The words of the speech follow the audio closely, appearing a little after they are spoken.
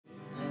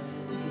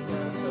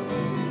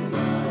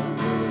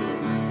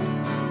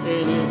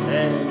In his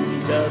hand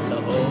he's got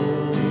the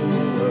whole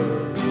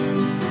world.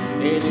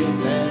 In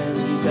his hand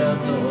he's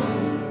got the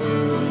whole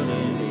world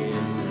in his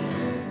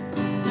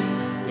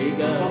hand. He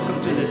got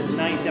Welcome to this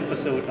 9th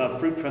episode of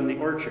Fruit from the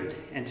Orchard.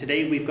 And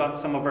today we've got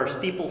some of our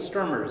Steeple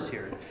Strummers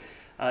here.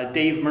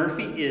 Dave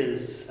Murphy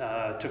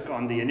took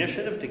on the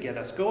initiative to get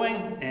us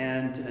going,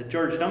 and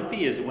George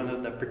Dunfee is one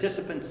of the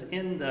participants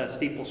in the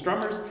Steeple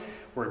Strummers.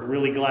 We're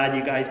really glad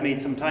you guys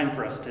made some time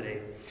for us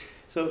today.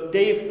 So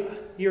Dave,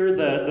 you're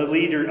the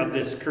leader of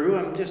this crew.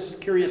 I'm just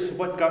curious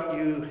what got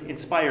you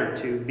inspired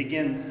to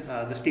begin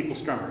the Steeple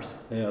Strummers?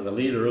 Yeah, the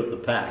leader of the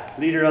pack.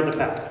 Leader of the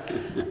pack.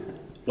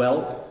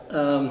 Well,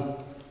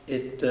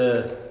 it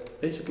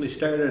basically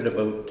started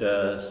about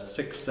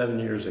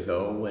 6-7 years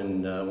ago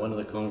when one of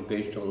the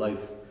congregational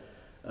life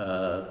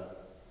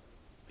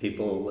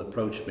people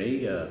approached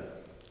me,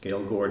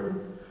 Gail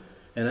Gordon,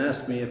 and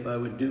asked me if I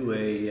would do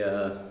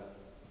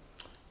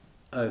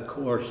a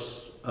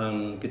course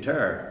on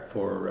guitar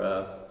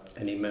for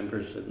any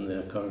members in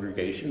the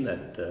congregation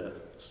that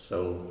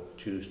so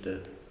choose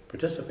to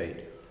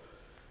participate.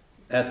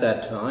 At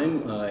that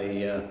time,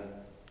 I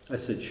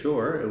said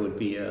sure, it would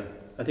be I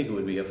think it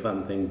would be a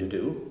fun thing to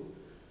do,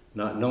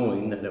 not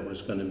knowing that it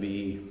was going to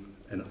be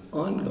an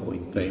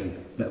ongoing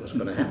thing that was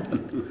going to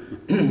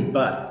happen.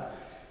 But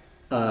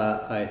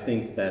I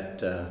think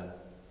that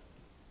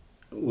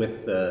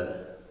with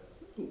the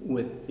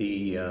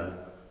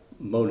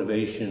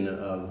motivation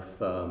of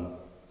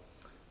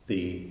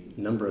the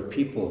number of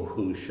people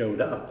who showed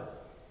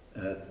up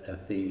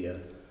at the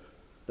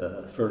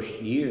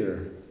first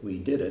year we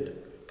did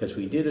it, because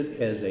we did it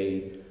as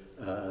a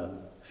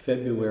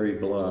February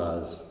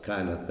Blahs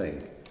kind of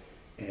thing,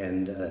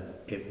 and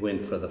it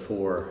went for the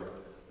 4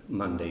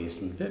 Mondays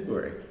in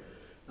February.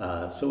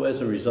 So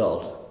as a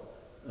result,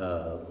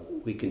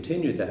 we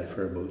continued that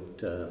for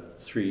about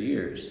 3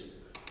 years.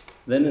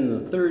 Then in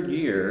the 3rd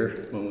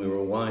year, when we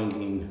were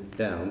winding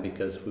down,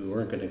 because we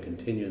weren't going to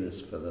continue this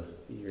for the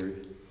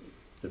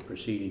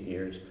preceding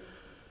years,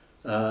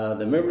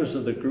 the members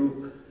of the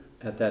group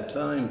at that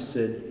time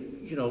said,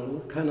 you know,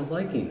 we're kind of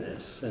liking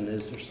this, and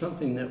is there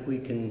something that we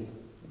can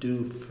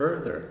do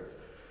further?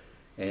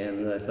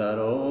 And I thought,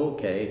 oh,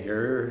 okay,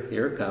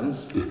 here it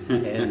comes.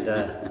 And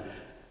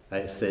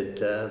I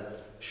said,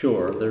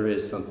 sure, there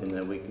is something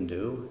that we can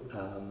do.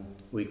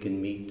 We can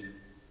meet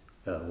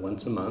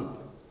once a month,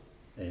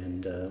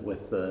 and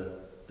with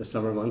the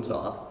summer months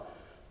off,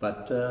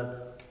 but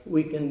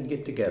we can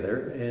get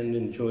together and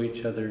enjoy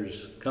each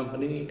other's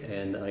company,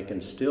 and I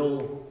can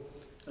still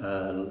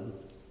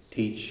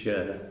teach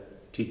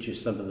you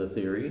some of the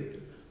theory,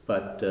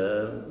 but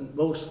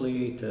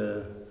mostly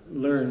to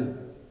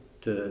learn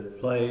to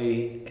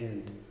play,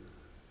 and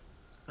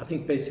I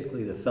think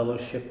basically the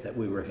fellowship that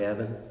we were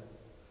having,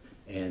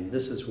 and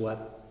this is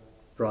what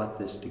brought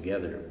this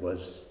together,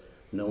 was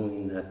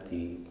knowing that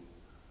the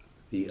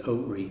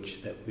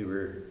outreach that we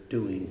were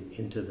doing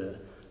into the,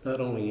 not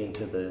only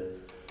into the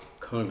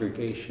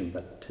congregation,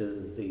 but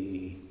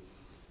to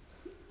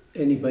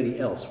anybody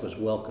else was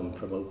welcome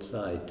from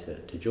outside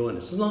to join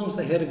us, as long as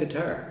they had a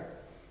guitar.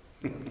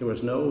 There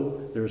was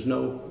no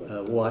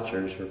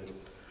watchers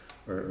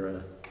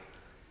or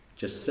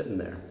just sitting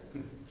there.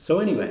 So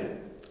anyway,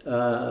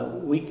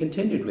 we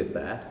continued with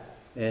that,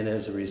 and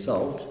as a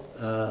result,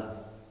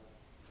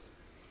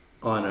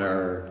 on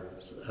our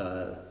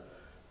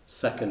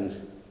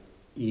 2nd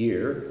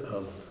year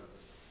of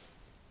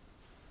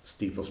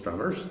Steeple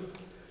Strummers,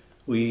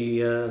 we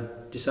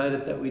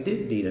decided that we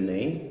did need a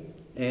name,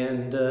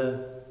 and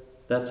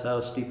that's how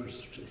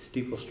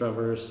Steeple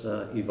Strummers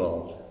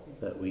evolved.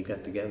 That we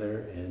got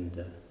together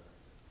and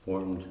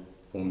formed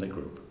the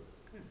group.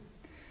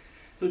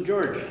 So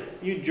George,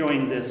 you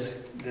joined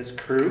this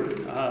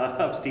crew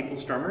of Steeple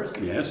Strummers.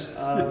 Yes.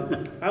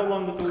 How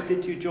long ago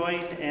did you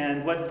join,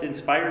 and what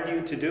inspired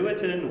you to do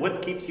it, and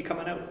what keeps you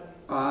coming out?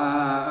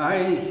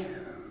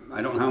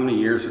 I don't know how many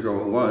years ago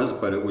it was,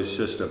 but it was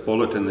just a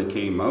bulletin that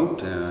came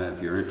out.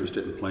 If you're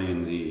interested in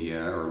playing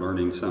or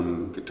learning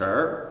some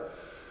guitar,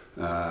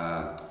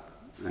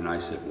 and I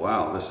said,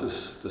 wow, this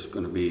is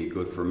going to be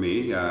good for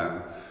me.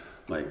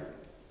 Like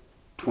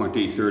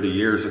 20, 30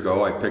 years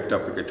ago, I picked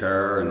up a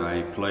guitar and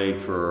I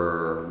played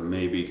for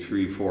maybe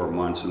 3-4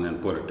 months and then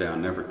put it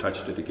down, never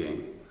touched it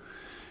again.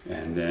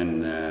 And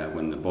then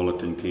when the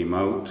bulletin came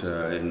out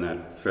in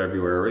that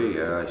February,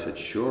 I said,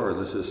 sure,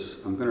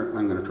 I'm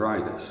gonna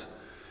try this.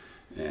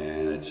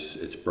 And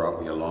it's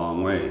brought me a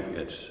long way.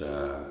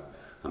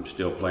 I'm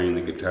still playing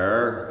the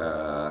guitar.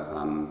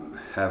 I'm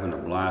having a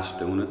blast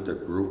doing it. The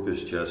group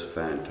is just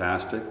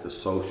fantastic. The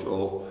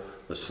social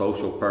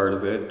part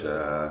of it.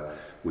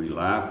 We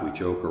laugh, we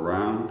joke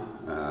around.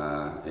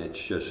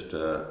 It's just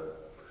a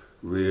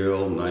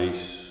real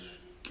nice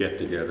get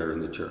together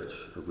in the church.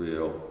 A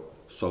real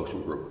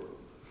social group.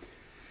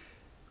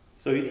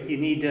 So you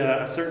need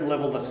a certain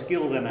level of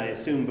skill, then, I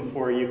assume,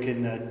 before you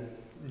can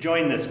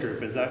join this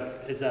group. Is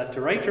that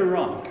right or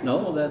wrong?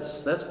 No,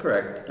 that's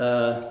correct.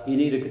 You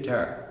need a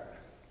guitar.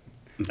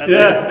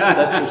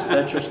 That's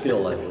That's your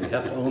skill level. You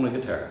have to own a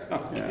guitar.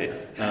 Okay.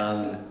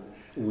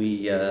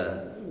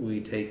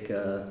 We take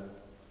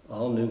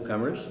all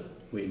newcomers.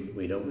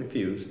 We don't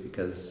refuse,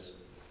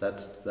 because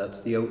that's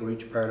the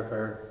outreach part of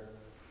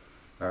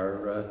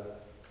our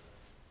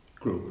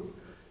group.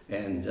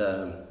 And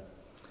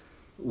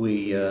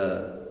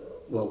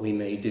what we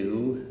may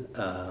do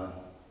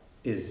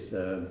is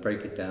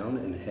break it down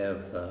and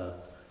have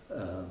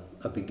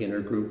a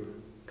beginner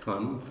group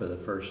come for the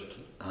first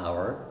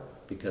hour,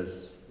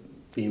 because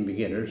being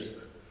beginners,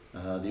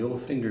 the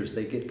old fingers,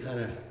 they get kind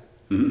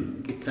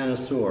of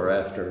sore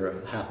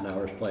after half an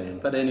hour's playing.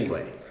 But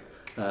anyway,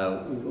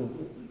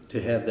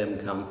 to have them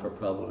come for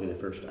probably the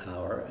first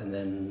hour, and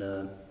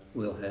then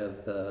we'll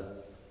have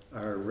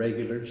our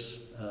regulars,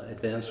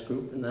 advanced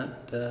group, and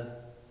that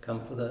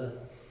come for the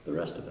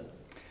rest of it.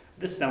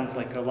 This sounds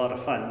like a lot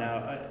of fun.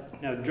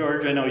 Now,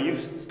 George, I know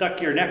you've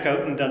stuck your neck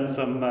out and done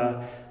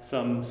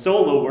some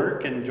solo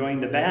work and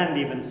joined the band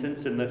even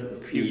since in the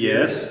few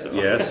years. So.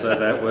 Yes,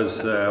 that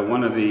was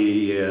one of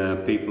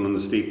the people in the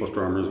Steeple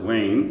Strummers,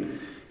 Wayne.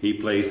 He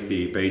plays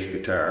the bass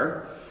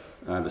guitar,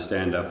 the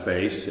stand-up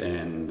bass,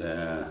 and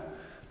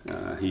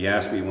he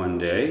asked me one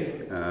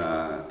day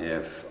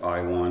if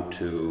I want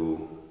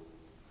to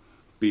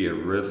be a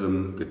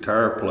rhythm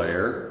guitar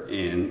player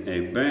in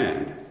a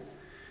band.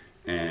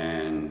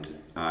 And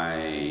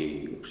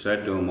I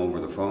said to him over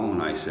the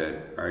phone, I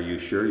said, "Are you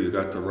sure you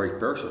got the right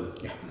person?"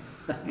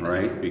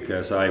 Right?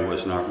 Because I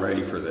was not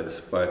ready for this.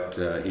 But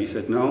he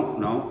said,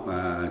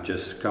 no,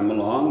 just come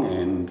along.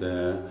 And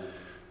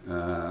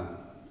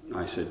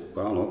I said,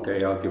 well,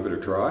 okay, I'll give it a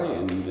try.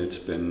 And it's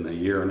been a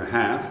year and a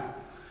half.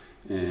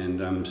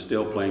 And I'm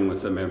still playing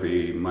with them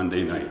every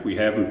Monday night. We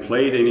haven't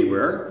played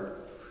anywhere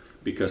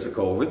because of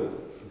COVID,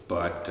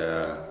 but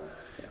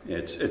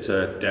it's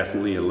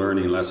definitely a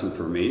learning lesson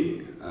for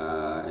me.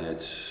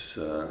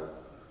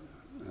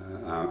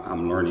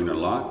 I'm learning a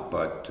lot,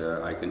 but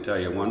I can tell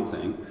you one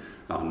thing: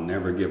 I'll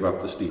never give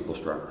up the Steeple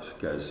Strummers,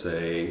 because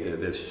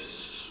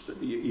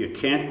you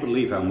can't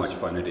believe how much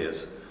fun it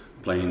is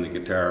playing the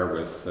guitar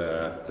with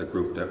the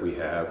group that we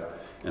have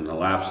and the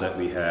laughs that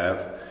we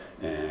have.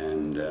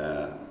 And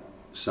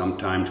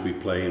sometimes we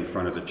play in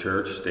front of the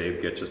church.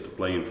 Dave gets us to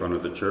play in front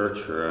of the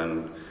church,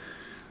 and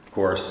of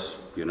course,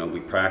 you know, we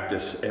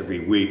practice every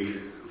week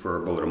for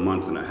about a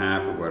month and a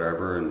half or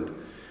whatever, and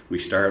we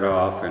start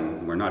off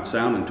and we're not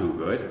sounding too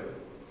good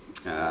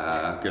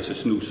because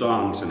it's new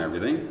songs and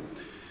everything,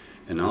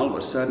 and all of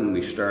a sudden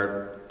we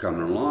start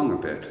coming along a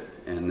bit,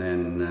 and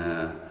then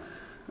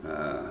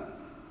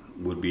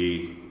would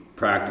be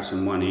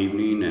practicing one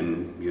evening,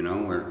 and you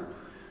know, we're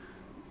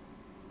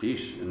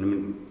peace, and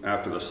then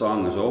after the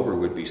song is over,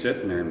 we'd be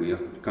sitting there and we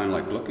kind of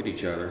like look at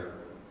each other,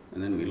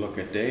 and then we look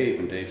at Dave,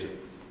 and Dave said,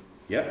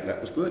 "Yeah, that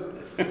was good,"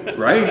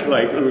 right?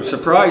 Like, we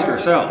surprised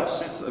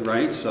ourselves,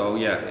 right? So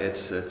yeah,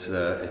 it's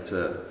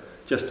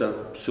just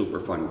a super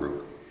fun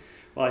group.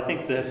 Well, I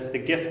think the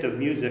gift of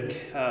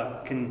music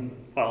can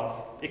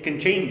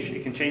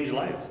change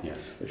lives. Yes,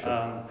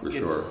 for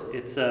sure.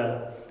 It's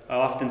I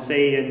often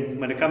say,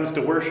 when it comes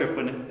to worship,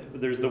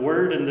 there's the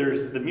word and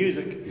there's the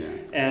music,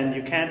 and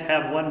you can't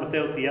have one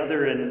without the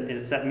other. And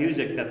it's that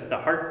music that's the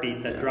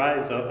heartbeat that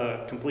drives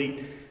a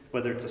complete,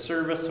 whether it's a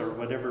service or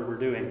whatever we're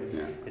doing.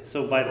 Yeah. It's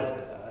so vital.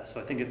 So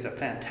I think it's a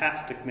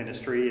fantastic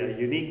ministry, a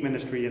unique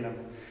ministry, and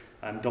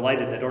I'm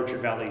delighted that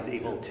Orchard Valley is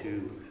able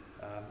to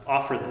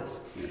offer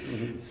this.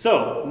 Mm-hmm.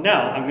 So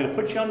now I'm going to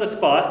put you on the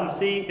spot and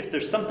see if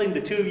there's something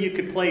the two of you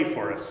could play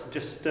for us.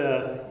 Just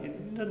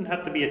it doesn't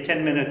have to be a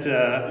 10-minute,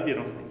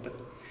 but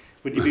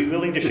would you be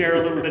willing to share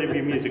a little bit of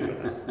your music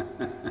with us?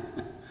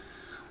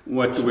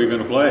 What are we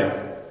going to play?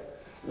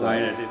 I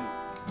didn't.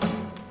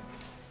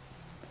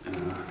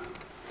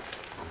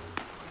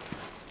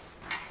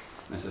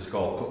 This is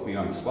called "Put Me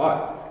on the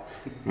Spot."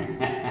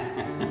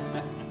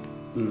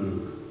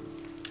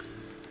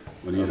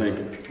 What do you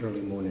think?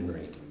 Early morning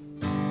rain.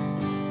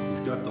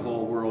 He's got the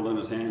whole world in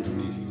his hands,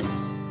 and easy.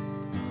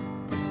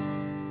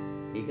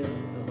 He got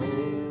the whole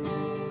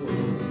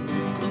world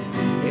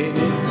in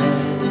his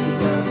hand. He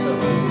got the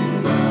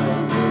whole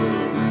wide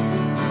world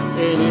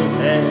in his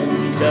hand.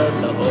 He got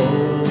the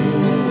whole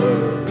world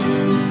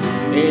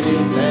in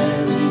his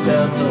hand. He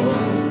got the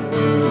whole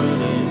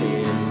world in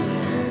his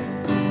hand.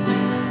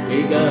 He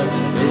got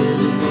the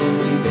little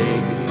bitty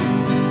baby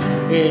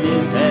in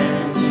his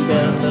hand. He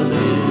got the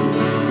little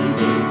bitty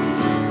baby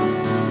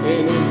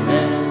in his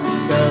hand. He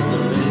got the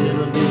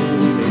little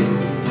bitty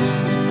baby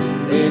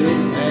in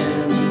his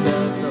hand. He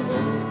got the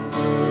whole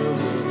world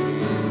in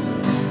his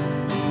hand.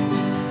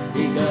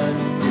 He got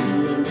you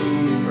and me,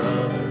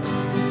 brother,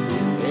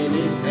 in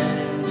his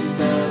hand. He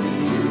got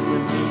you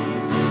and me,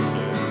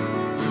 sister,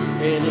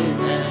 in his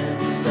hand.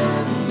 He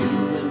got you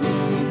and me,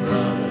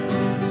 brother,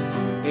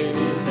 in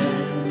his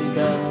hand. He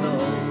got the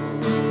whole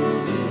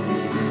world in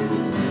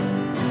his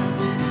hand.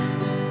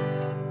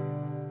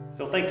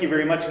 So thank you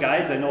very much,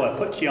 guys. I know I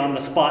put you on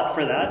the spot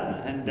for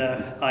that, and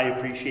I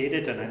appreciate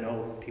it, and I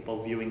know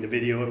people viewing the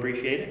video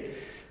appreciate it.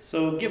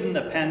 So given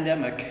the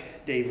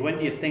pandemic, Dave, when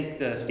do you think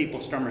the Steeple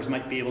Strummers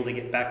might be able to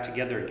get back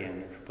together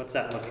again? What's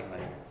that looking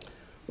like?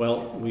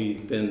 Well,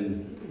 we've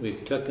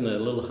taken a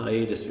little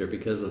hiatus here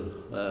because of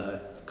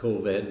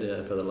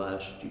COVID for the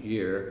last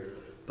year,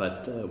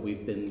 but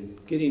we've been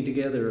getting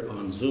together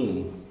on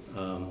Zoom,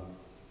 and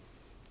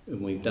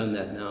we've done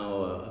that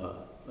now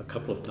a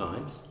couple of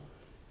times.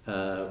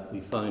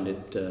 We find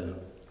it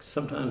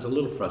sometimes a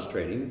little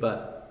frustrating,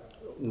 but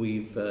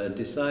we've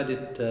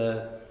decided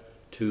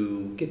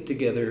to get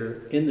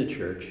together in the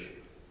church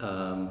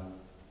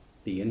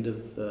the end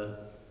of the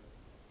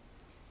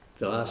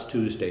last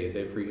Tuesday of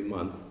every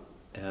month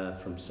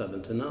from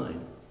 7 to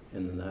 9.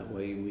 And in that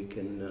way we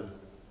can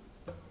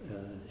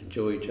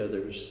enjoy each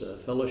other's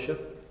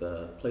fellowship,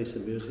 play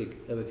some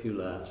music, have a few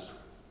laughs,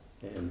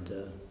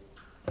 and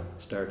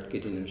start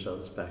getting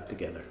ourselves back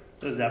together.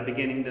 So is that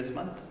beginning this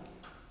month?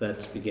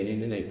 That's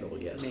beginning in April,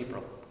 yes. In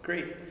April.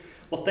 Great.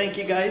 Well, thank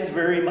you guys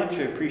very much.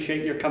 I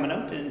appreciate your coming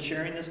out and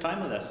sharing this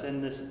time with us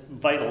in this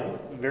vital,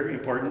 very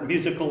important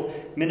musical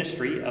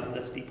ministry of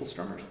the Steeple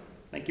Strummers.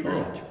 Thank you very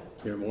much.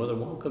 You're more than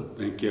welcome.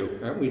 Thank you.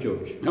 Aren't we,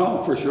 George?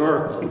 No, for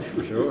sure. Oh,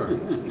 for sure.